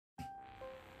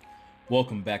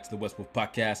Welcome back to the West Wolf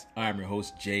Podcast. I'm your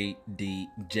host, JD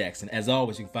Jackson. As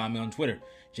always, you can find me on Twitter,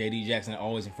 JD Jackson,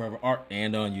 always and forever art,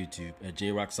 and on YouTube at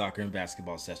JRock Soccer and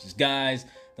Basketball Sessions. Guys,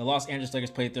 the Los Angeles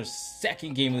Lakers played their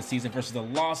second game of the season versus the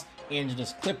Los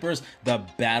Angeles Clippers, the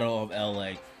Battle of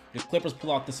LA. The Clippers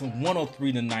pull out this one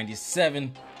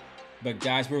 103-97. But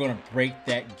guys, we're going to break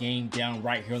that game down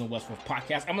right here on the West Wolf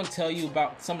Podcast. I'm going to tell you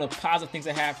about some of the positive things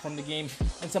I have from the game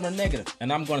and some of the negative.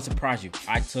 And I'm going to surprise you.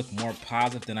 I took more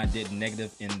positive than I did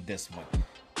negative in this one.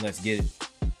 Let's get it.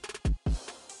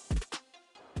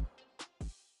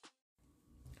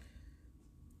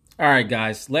 All right,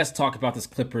 guys, let's talk about this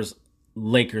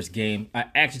Clippers-Lakers game. I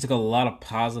actually took a lot of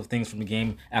positive things from the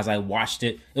game as I watched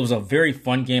it. It was a very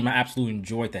fun game. I absolutely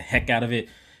enjoyed the heck out of it.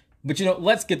 But,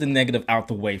 let's get the negative out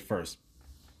the way first.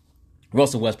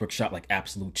 Russell Westbrook shot like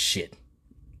absolute shit.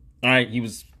 All right, he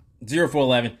was 0 for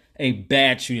 11, a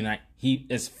bad shooting night.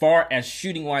 As far as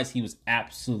shooting-wise, he was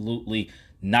absolutely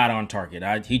not on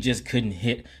target. He just couldn't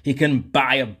hit. He couldn't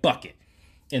buy a bucket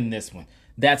in this one.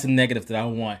 That's a negative that I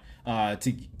want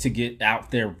to get out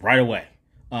there right away.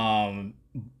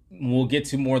 We'll get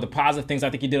to more of the positive things I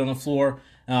think he did on the floor,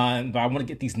 but I want to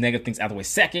get these negative things out of the way.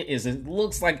 Second is it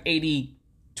looks like AD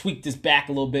tweaked his back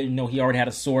a little bit. He already had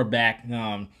a sore back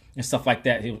and stuff like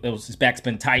that. His back's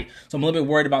been tight. So I'm a little bit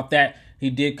worried about that. He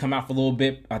did come out for a little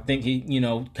bit. I think he,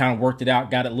 kind of worked it out,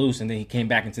 got it loose, and then he came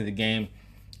back into the game.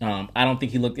 I don't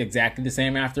think he looked exactly the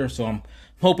same after, so I'm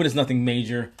hoping it's nothing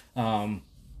major. That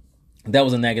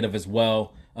was a negative as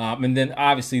well. And then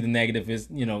obviously the negative is,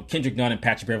 Kendrick Nunn and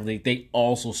Patrick Beverley, they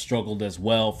also struggled as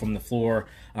well from the floor.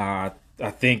 I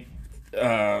think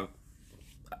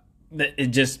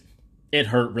it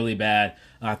hurt really bad.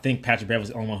 I think Patrick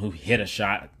Beverley's the only one who hit a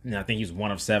shot. I think he's 1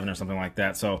 of 7 or something like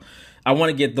that. So I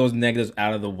want to get those negatives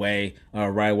out of the way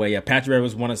right away. Yeah, Patrick Beverley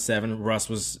was 1 of 7. Russ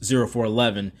was 0 for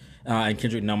 11. And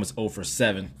Kendrick Nunn was 0 for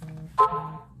 7.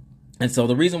 And so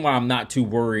the reason why I'm not too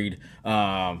worried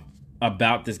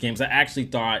about this game is I actually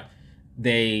thought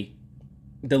the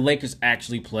Lakers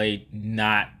actually played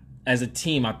not as a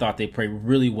team. I thought they played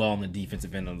really well on the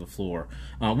defensive end of the floor.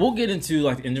 We'll get into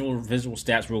the individual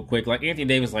stats real quick. Like Anthony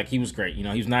Davis, he was great. He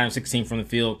was 9 of 16 from the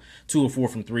field, 2 of 4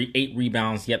 from 3, 8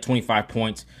 rebounds. He had 25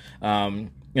 points and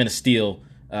a steal,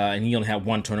 and he only had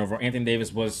 1 turnover. Anthony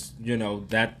Davis was,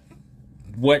 that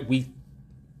what we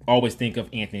always think of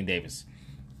Anthony Davis.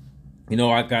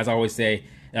 Guys always say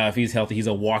if he's healthy, he's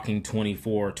a walking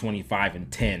 24, 25,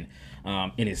 and 10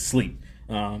 in his sleep.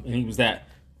 And he was that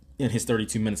in his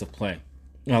 32 minutes of play.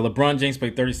 LeBron James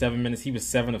played 37 minutes. He was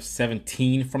 7 of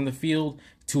 17 from the field,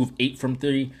 2 of 8 from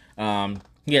 3.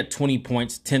 He had 20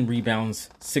 points, 10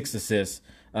 rebounds, 6 assists,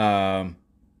 1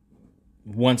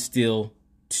 steal,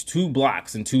 2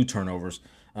 blocks, and 2 turnovers.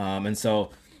 And so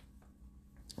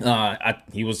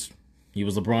he was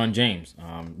LeBron James.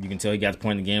 You can tell he got to the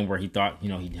point in the game where he thought, he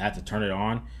had to turn it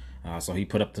on. So he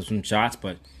put up some shots.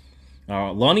 But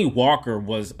Lonnie Walker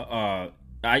was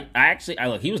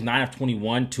he was 9 of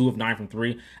 21, 2 of 9 from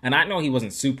 3. And I know he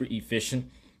wasn't super efficient,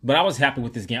 but I was happy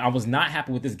with this game. I was not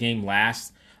happy with this game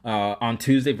last on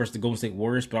Tuesday versus the Golden State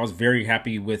Warriors, but I was very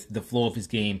happy with the flow of his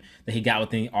game that he got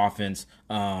within the offense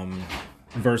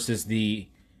versus that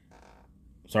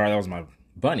was my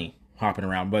bunny hopping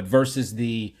around, but versus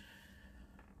the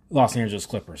Los Angeles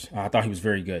Clippers. I thought he was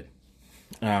very good.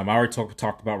 I already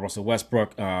talked about Russell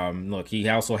Westbrook. Look, he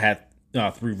also had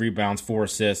 3 rebounds, 4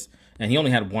 assists, and he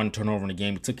only had 1 turnover in the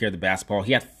game. He took care of the basketball.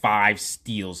 He had 5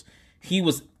 steals. He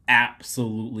was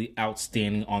absolutely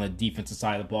outstanding on the defensive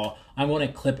side of the ball. I'm going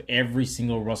to clip every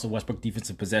single Russell Westbrook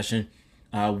defensive possession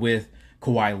with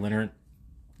Kawhi Leonard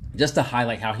just to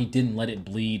highlight how he didn't let it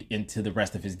bleed into the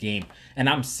rest of his game. And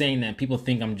I'm saying that people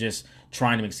think I'm just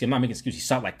trying to make excuses. I'm not making excuses. He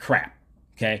shot like crap,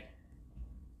 okay?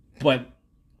 But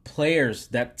players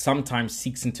that sometimes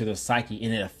seeks into the psyche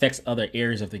and it affects other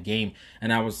areas of the game.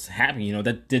 And I was happy,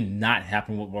 that did not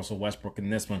happen with Russell Westbrook in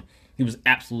this one. He was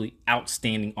absolutely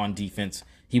outstanding on defense.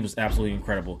 He was absolutely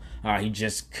incredible. He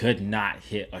just could not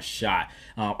hit a shot.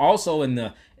 Also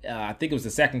in I think it was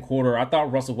the second quarter, I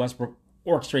thought Russell Westbrook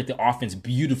orchestrated the offense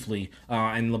beautifully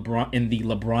in the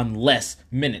LeBron-less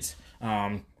minutes.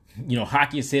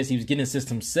 Hockey assists, he was getting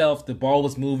assists himself. The ball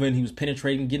was moving. He was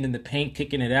penetrating, getting in the paint,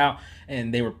 kicking it out,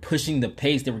 and they were pushing the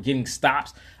pace. They were getting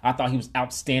stops. I thought he was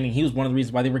outstanding. He was one of the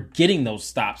reasons why they were getting those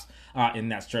stops in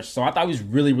that stretch. So I thought he was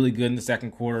really, really good in the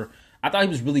second quarter. I thought he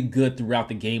was really good throughout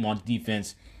the game on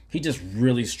defense. He just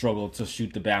really struggled to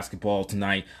shoot the basketball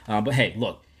tonight. But hey,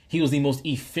 look, he was the most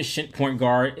efficient point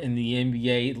guard in the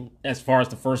NBA as far as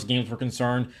the first games were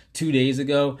concerned 2 days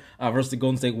ago versus the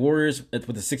Golden State Warriors with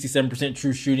a 67%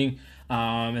 true shooting.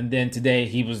 And then today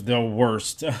he was the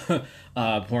worst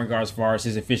point guard as far as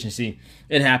his efficiency.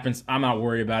 It happens. I'm not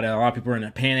worried about it. A lot of people are in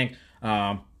a panic.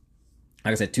 Like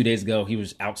I said, 2 days ago, he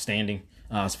was outstanding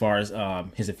as far as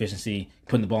his efficiency,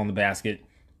 putting the ball in the basket.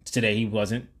 Today he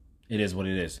wasn't. It is what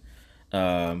it is.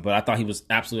 But I thought he was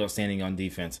absolutely outstanding on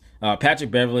defense.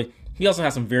 Patrick Beverley, he also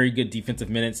has some very good defensive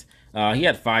minutes. He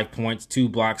had 5 points, 2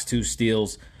 blocks, 2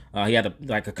 steals. He had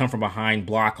a come from behind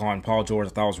block on Paul George.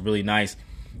 I thought was really nice.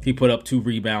 He put up 2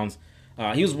 rebounds.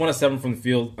 He was 1 of 7 from the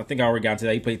field. I think I already got into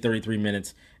that. He played 33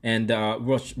 minutes. And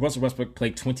Russell Westbrook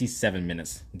played 27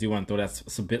 minutes. I do want to throw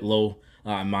that's a bit low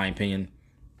in my opinion.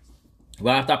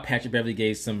 Well, I thought Patrick Beverley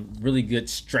gave some really good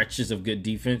stretches of good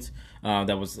defense.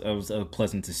 That was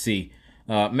pleasant to see.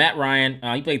 Matt Ryan,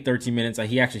 he played 13 minutes.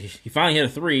 He finally hit a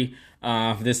 3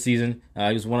 this season.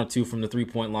 He was 1 of 2 from the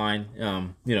 3-point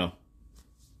line.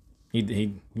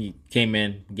 He came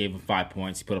in, gave him 5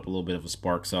 points. He put up a little bit of a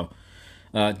spark. So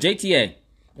JTA,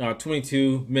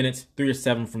 22 minutes, 3 of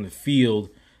 7 from the field.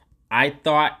 I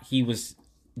thought he was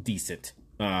decent.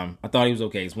 I thought he was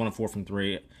okay. He's 1 of 4 from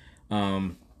 3.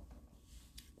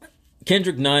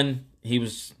 Kendrick Nunn, he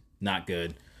was not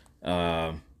good.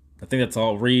 I think that's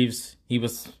all. Reeves, he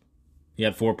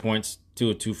had 4 points,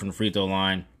 2 of 2 from the free throw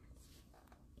line.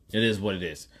 It is what it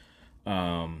is.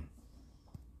 But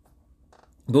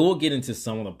we'll get into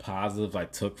some of the positives I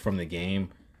took from the game.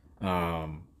 I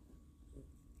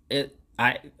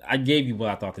gave you what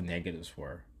I thought the negatives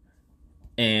were.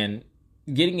 And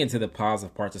getting into the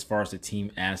positive parts as far as the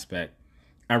team aspect,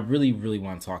 I really, really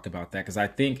want to talk about that because I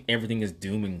think everything is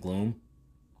doom and gloom.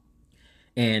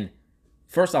 And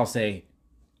first I'll say,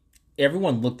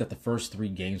 everyone looked at the first 3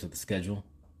 games of the schedule.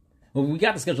 Well, we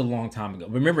got the schedule a long time ago.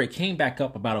 Remember, it came back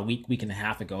up about a week and a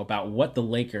half ago about what the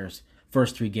Lakers'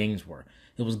 first 3 games were.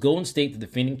 It was Golden State, the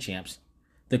defending champs,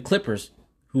 the Clippers,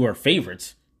 who are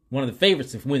favorites, one of the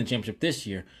favorites to win the championship this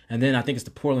year, and then I think it's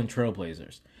the Portland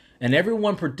Trailblazers. And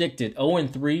everyone predicted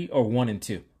 0-3 or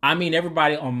 1-2. I mean,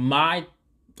 everybody on my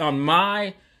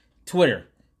Twitter,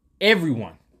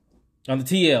 everyone on the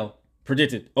TL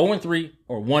predicted 0-3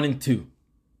 or 1-2.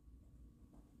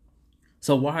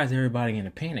 So why is everybody in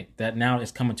a panic that now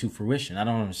it's coming to fruition? I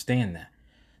don't understand that.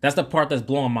 That's the part that's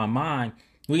blowing my mind.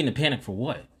 We in a panic for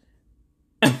what?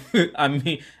 I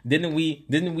mean, didn't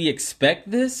we expect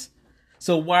this?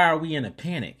 So why are we in a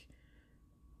panic?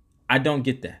 I don't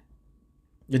get that.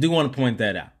 I do want to point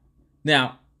that out.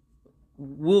 Now,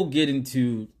 we'll get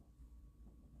into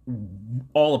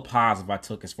all the positive I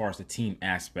took as far as the team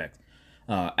aspect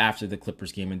after the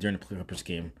Clippers game and during the Clippers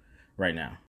game right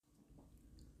now.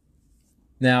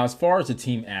 Now, as far as the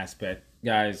team aspect,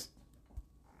 guys,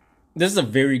 this is a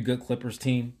very good Clippers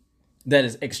team that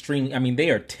is extremely, I mean, they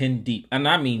are 10 deep. And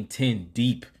I mean 10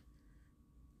 deep.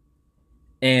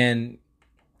 And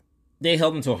they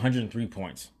held them to 103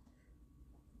 points.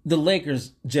 The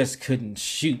Lakers just couldn't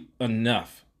shoot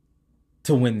enough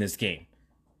to win this game.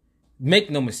 Make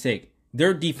no mistake,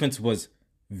 their defense was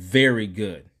very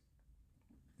good.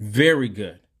 Very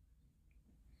good.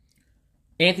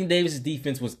 Anthony Davis'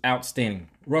 defense was outstanding.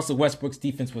 Russell Westbrook's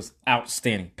defense was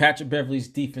outstanding. Patrick Beverley's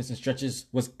defense and stretches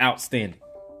was outstanding.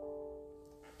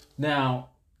 Now,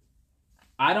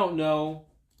 I don't know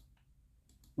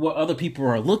what other people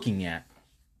are looking at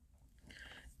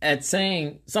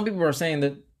saying, some people are saying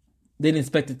that they didn't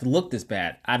expect it to look this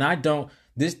bad. And I don't.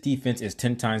 This defense is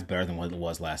 10 times better than what it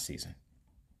was last season.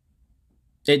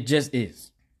 It just is.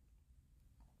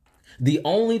 The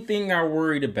only thing I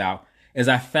worried about is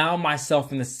I found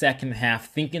myself in the second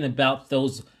half thinking about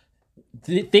that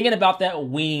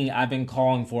wing I've been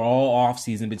calling for all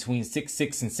offseason between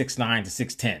 6'6" and 6'9" to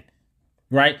 6'10".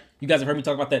 Right? You guys have heard me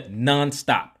talk about that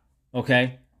nonstop.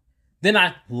 Okay? Then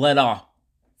I let off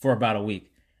for about a week.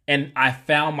 And I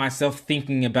found myself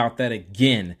thinking about that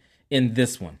again in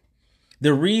this one.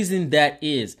 The reason that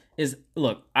is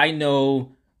look, I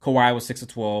know Kawhi was 6 of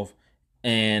 12,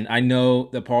 and I know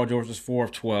that Paul George was 4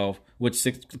 of 12, which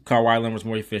Kawhi Leonard was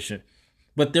more efficient.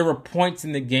 But there were points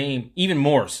in the game, even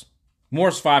Morris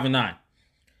 5 and 9.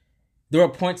 There were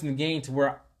points in the game to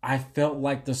where I felt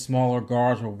like the smaller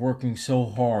guards were working so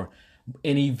hard.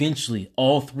 And eventually,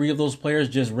 all 3 of those players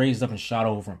just raised up and shot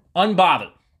over him.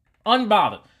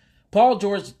 Unbothered. Paul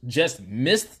George just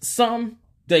missed some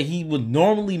that he would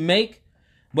normally make,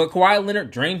 but Kawhi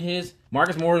Leonard drained his.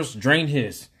 Marcus Morris drained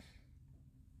his.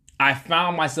 I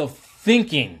found myself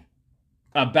thinking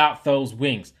about those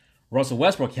wings. Russell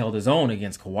Westbrook held his own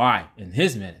against Kawhi in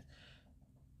his minute.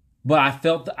 But I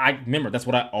felt remember, that's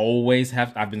what I always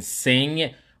have. I've been saying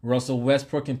it. Russell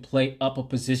Westbrook can play up a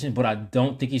position, but I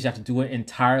don't think he should have to do it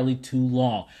entirely too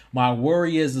long. My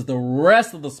worry is the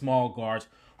rest of the small guards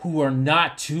who are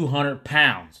not 200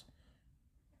 pounds.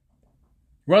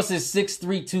 Russ is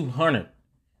 6'3", 200.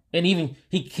 And even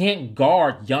he can't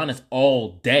guard Giannis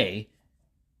all day.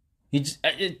 It's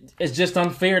just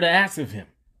unfair to ask of him.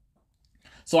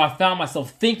 So I found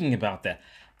myself thinking about that.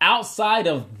 Outside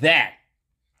of that,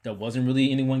 there wasn't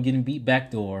really anyone getting beat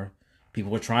backdoor.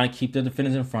 People were trying to keep the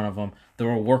defenders in front of them. They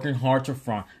were working hard to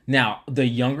front. Now, the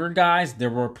younger guys, there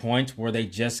were points where they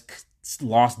just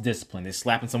lost discipline. They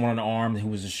slapping someone on the arm who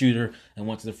was a shooter and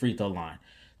went to the free throw line.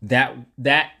 That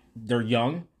they're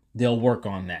young. They'll work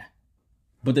on that.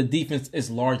 But the defense is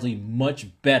largely much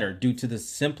better due to the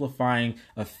simplifying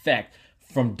effect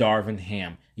from Darvin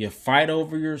Ham. You fight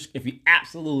over yours. If you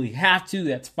absolutely have to,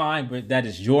 that's fine. But that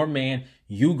is your man.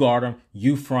 You guard him.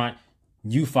 You front.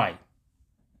 You fight.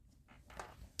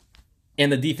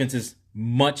 And the defense is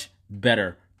much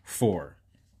better for it.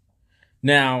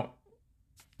 Now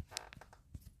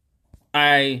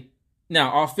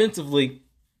offensively,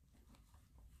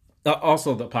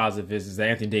 also the positive is that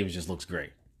Anthony Davis just looks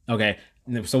great. Okay,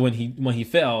 so when he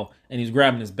fell and he's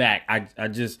grabbing his back, I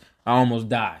almost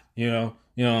died. You know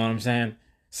what I'm saying?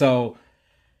 So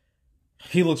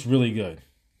he looks really good.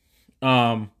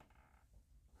 Now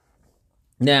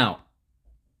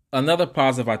another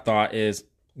positive I thought is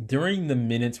during the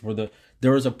minutes where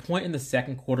there was a point in the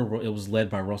second quarter where it was led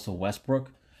by Russell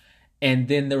Westbrook, and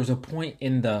then there was a point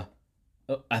in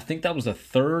I think that was the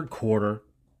third quarter.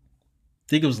 I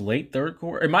think it was late third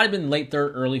quarter. It might have been late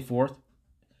third, early fourth,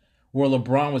 where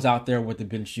LeBron was out there with the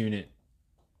bench unit,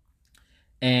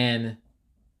 and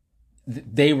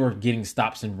they were getting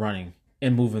stops and running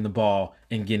and moving the ball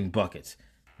and getting buckets.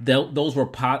 Those were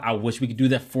I wish we could do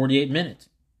that 48 minutes.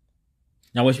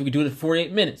 I wish we could do it in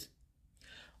 48 minutes.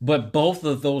 But both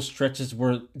of those stretches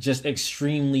were just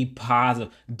extremely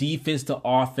positive. Defense to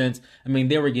offense. I mean,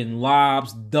 they were getting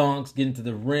lobs, dunks, getting to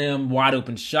the rim, wide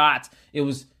open shots. It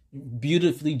was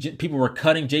beautifully, people were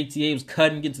cutting. JTA was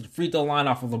cutting, getting to the free throw line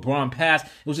off of LeBron pass. It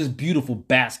was just beautiful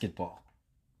basketball.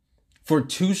 For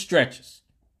two stretches.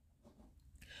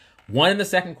 One in the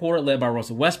second quarter led by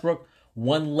Russell Westbrook.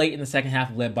 One late in the second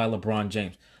half led by LeBron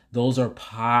James. Those are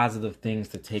positive things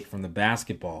to take from the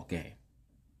basketball game.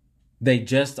 They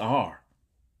just are.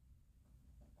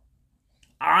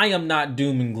 I am not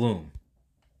doom and gloom.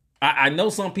 I know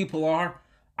some people are.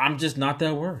 I'm just not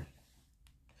that worried.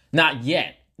 Not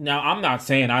yet. Now, I'm not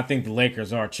saying I think the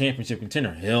Lakers are a championship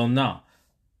contender. Hell no.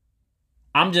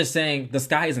 I'm just saying the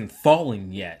sky isn't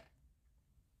falling yet.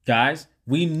 Guys,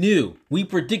 we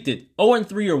predicted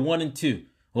 0-3 or 1-2.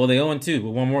 Well, they 0-2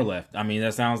 with one more left. I mean,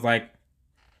 that sounds like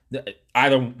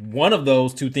either one of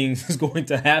those two things is going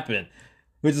to happen,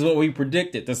 which is what we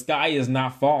predicted. The sky is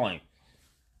not falling.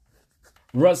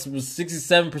 Russ was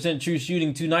 67% true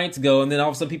shooting 2 nights ago, and then all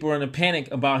of a sudden people were in a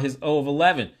panic about his 0 of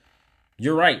 11.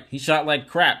 You're right. He shot like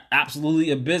crap.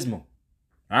 Absolutely abysmal.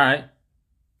 All right.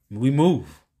 We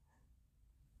move.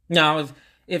 Now,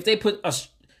 if they go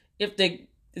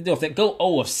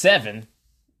 0 of 7,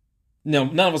 no,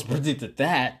 none of us predicted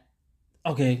that.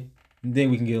 Okay, then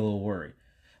we can get a little worried.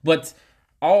 But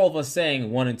all of us saying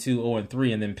 1-2,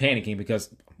 0-3, and then panicking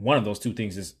because one of those two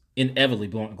things is inevitably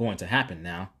going to happen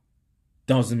now.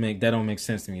 That don't make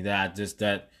sense to me. That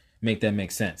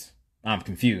make sense. I'm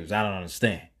confused. I don't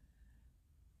understand.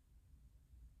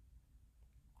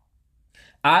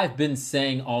 I've been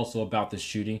saying also about the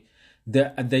shooting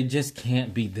that they just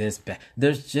can't be this bad.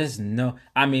 There's just no.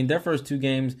 I mean, their first two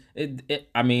games.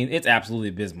 It's absolutely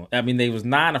abysmal. I mean, they was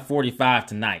 9 of 45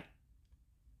 tonight.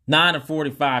 9 of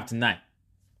 45 tonight.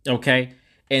 Okay,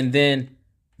 and then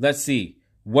let's see,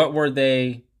 what were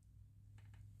they?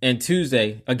 And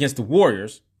Tuesday against the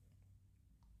Warriors,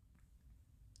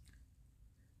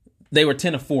 they were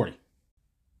 10 of 40.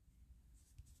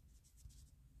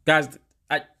 Guys,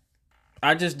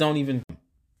 I just don't even,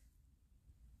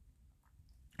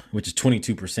 which is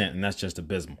 22%, and that's just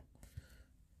abysmal.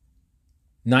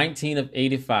 19 of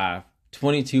 85,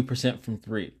 22% from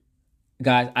 3.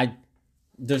 Guys,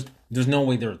 there's no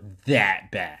way they're that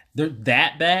bad. They're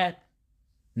that bad?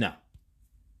 No.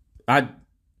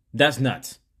 That's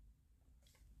nuts.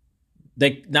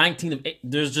 They 19 of 8,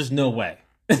 there's just no way.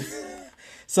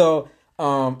 So,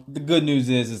 the good news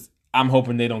is I'm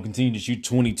hoping they don't continue to shoot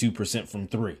 22% from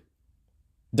 3.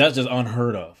 That's just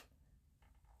unheard of.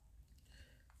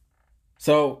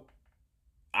 So,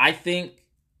 I think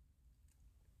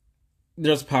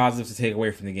there's positives to take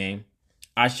away from the game.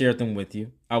 I shared them with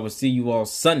you. I will see you all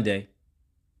Sunday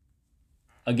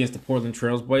against the Portland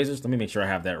Trail Blazers. Let me make sure I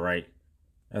have that right.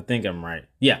 I think I'm right.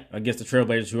 Yeah, against the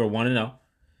Trailblazers, who are 1-0.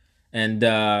 And,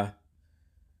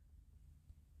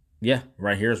 yeah,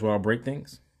 right here is where I'll break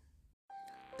things.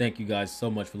 Thank you guys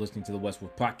so much for listening to the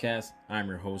Westwood Podcast. I'm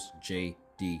your host,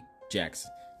 JD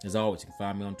Jackson. As always, you can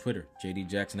find me on Twitter, JD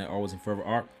Jackson at Always and Forever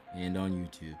Art, and on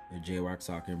YouTube at JRock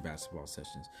Soccer and Basketball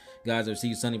Sessions. Guys, I see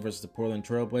you Sunday versus the Portland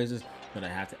Trailblazers, but I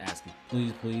have to ask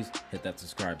you, please hit that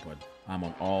subscribe button. I'm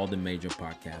on all the major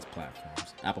podcast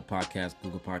platforms: Apple Podcasts,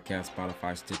 Google Podcasts,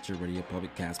 Spotify, Stitcher, Radio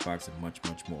Public, CastBox, and much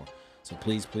more. So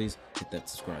please hit that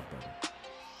subscribe button.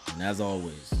 And as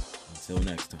always, until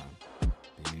next time.